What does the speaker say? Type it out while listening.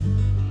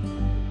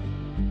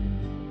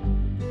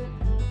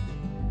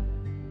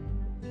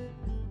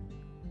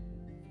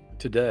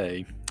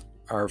Today,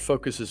 our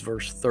focus is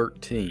verse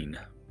 13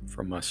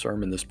 from my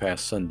sermon this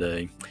past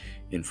Sunday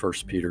in 1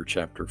 Peter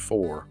chapter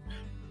 4.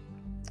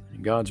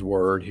 In God's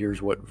word,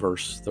 here's what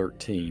verse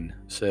 13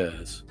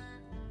 says.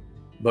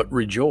 But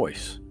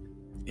rejoice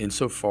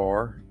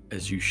insofar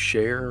as you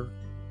share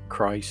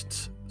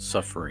Christ's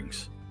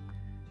sufferings,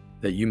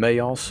 that you may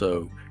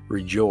also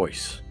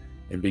rejoice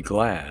and be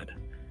glad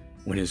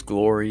when his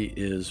glory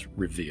is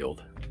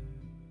revealed.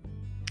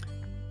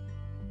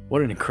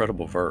 What an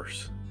incredible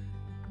verse.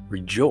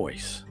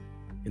 Rejoice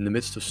in the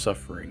midst of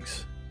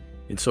sufferings,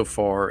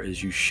 insofar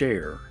as you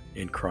share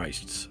in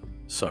Christ's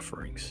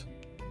sufferings.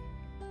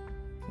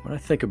 When I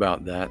think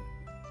about that,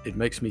 it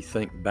makes me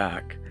think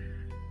back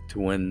to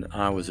when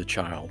I was a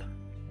child.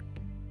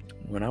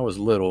 When I was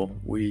little,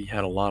 we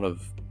had a lot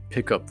of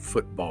pickup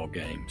football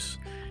games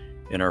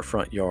in our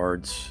front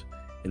yards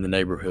in the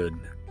neighborhood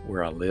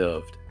where I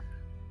lived.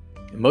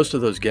 And most of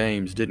those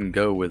games didn't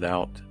go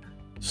without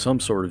some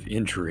sort of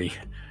injury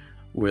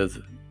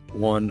with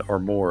one or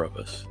more of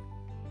us.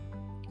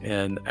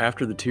 And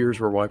after the tears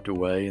were wiped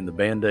away and the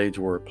band-aids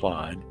were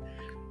applied,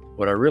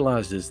 what I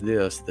realized is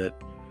this,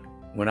 that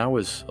when I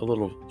was a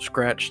little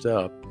scratched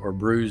up or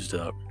bruised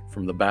up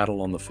from the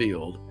battle on the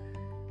field,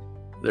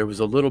 there was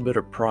a little bit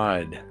of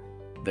pride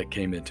that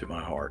came into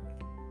my heart.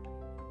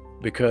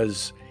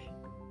 Because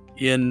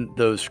in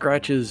those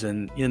scratches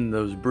and in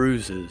those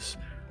bruises,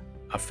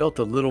 I felt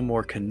a little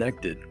more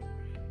connected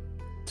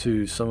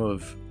to some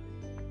of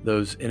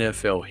those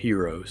NFL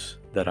heroes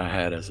that I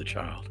had as a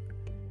child.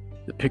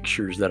 The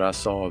pictures that I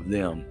saw of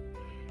them,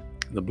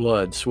 the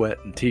blood, sweat,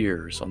 and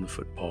tears on the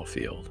football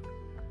field.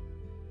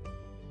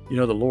 You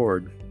know, the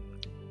Lord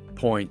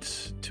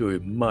points to a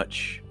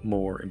much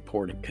more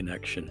important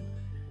connection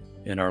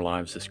in our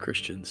lives as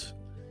Christians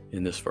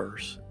in this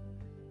verse,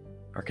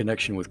 our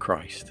connection with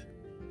Christ.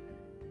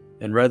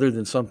 And rather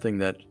than something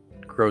that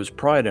grows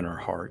pride in our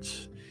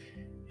hearts,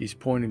 he's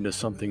pointing to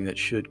something that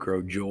should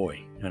grow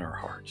joy in our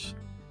hearts,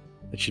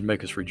 that should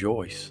make us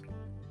rejoice.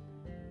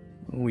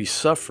 When we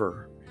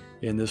suffer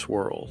in this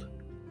world,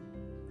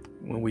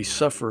 when we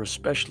suffer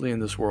especially in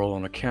this world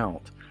on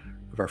account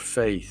of our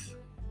faith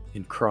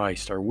in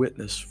Christ, our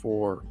witness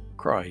for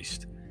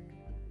Christ,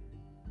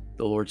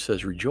 the Lord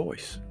says,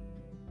 rejoice,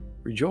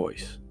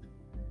 rejoice.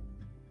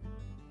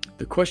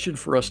 The question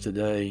for us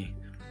today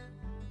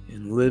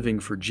in living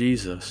for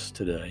Jesus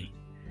today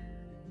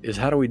is,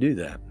 how do we do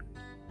that?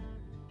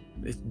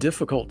 It's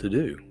difficult to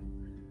do.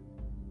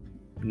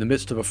 In the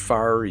midst of a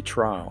fiery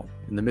trial,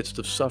 in the midst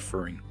of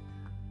suffering,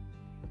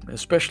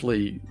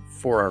 especially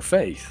for our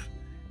faith,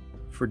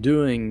 for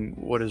doing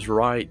what is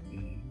right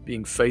and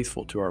being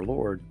faithful to our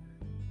Lord,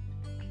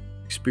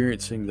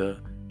 experiencing the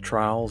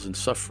trials and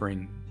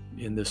suffering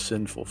in this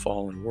sinful,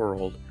 fallen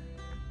world,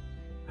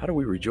 how do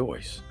we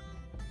rejoice?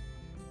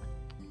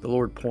 The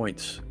Lord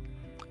points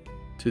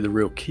to the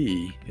real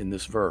key in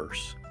this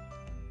verse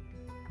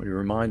when he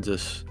reminds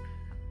us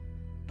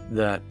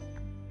that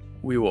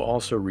we will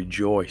also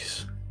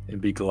rejoice and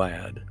be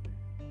glad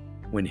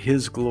when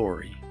his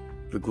glory,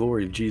 the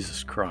glory of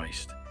Jesus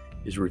Christ,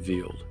 is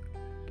revealed.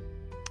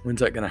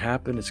 When's that going to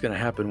happen? It's going to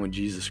happen when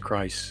Jesus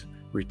Christ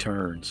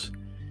returns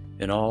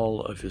in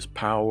all of his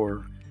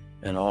power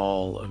and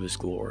all of his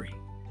glory.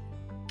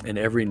 And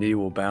every knee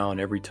will bow and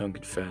every tongue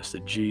confess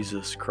that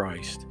Jesus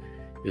Christ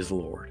is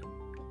Lord.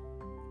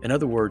 In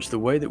other words, the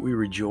way that we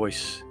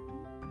rejoice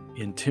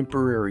in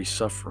temporary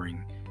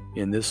suffering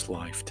in this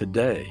life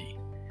today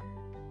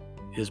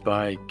is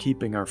by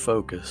keeping our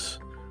focus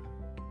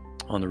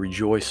on the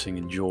rejoicing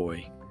and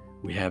joy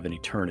we have in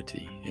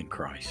eternity in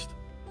Christ.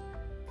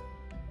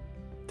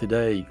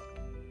 Today,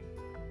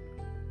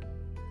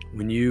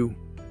 when you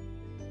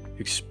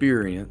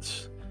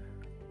experience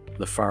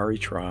the fiery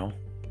trial,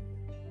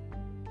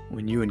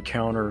 when you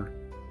encounter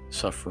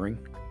suffering,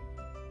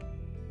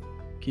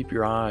 keep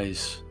your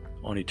eyes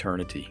on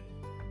eternity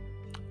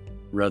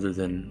rather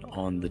than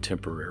on the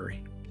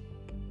temporary.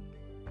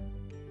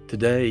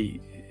 Today,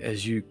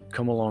 as you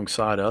come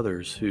alongside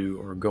others who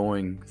are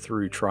going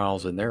through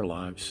trials in their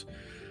lives,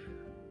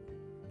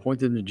 point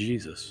them to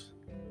Jesus.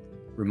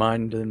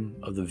 Remind them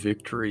of the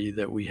victory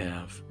that we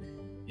have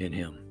in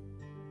him.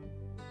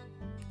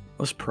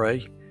 Let's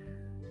pray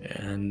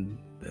and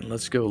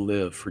let's go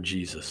live for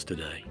Jesus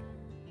today.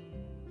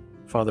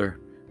 Father,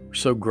 we're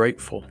so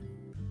grateful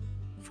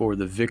for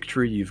the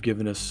victory you've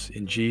given us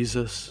in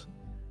Jesus,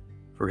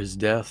 for his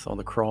death on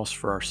the cross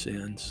for our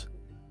sins,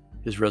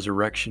 his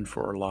resurrection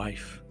for our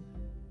life.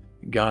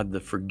 God, the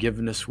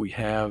forgiveness we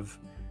have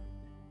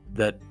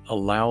that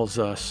allows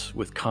us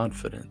with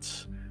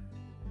confidence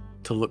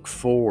to look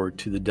forward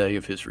to the day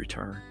of his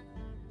return.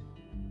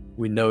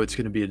 We know it's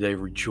going to be a day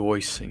of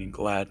rejoicing and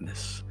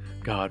gladness,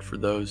 God, for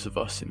those of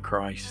us in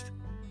Christ.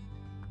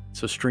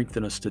 So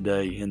strengthen us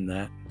today in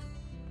that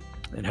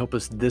and help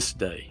us this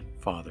day,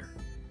 Father,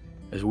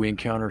 as we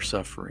encounter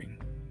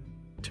suffering,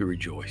 to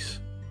rejoice.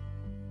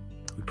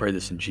 We pray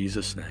this in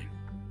Jesus' name.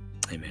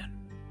 Amen.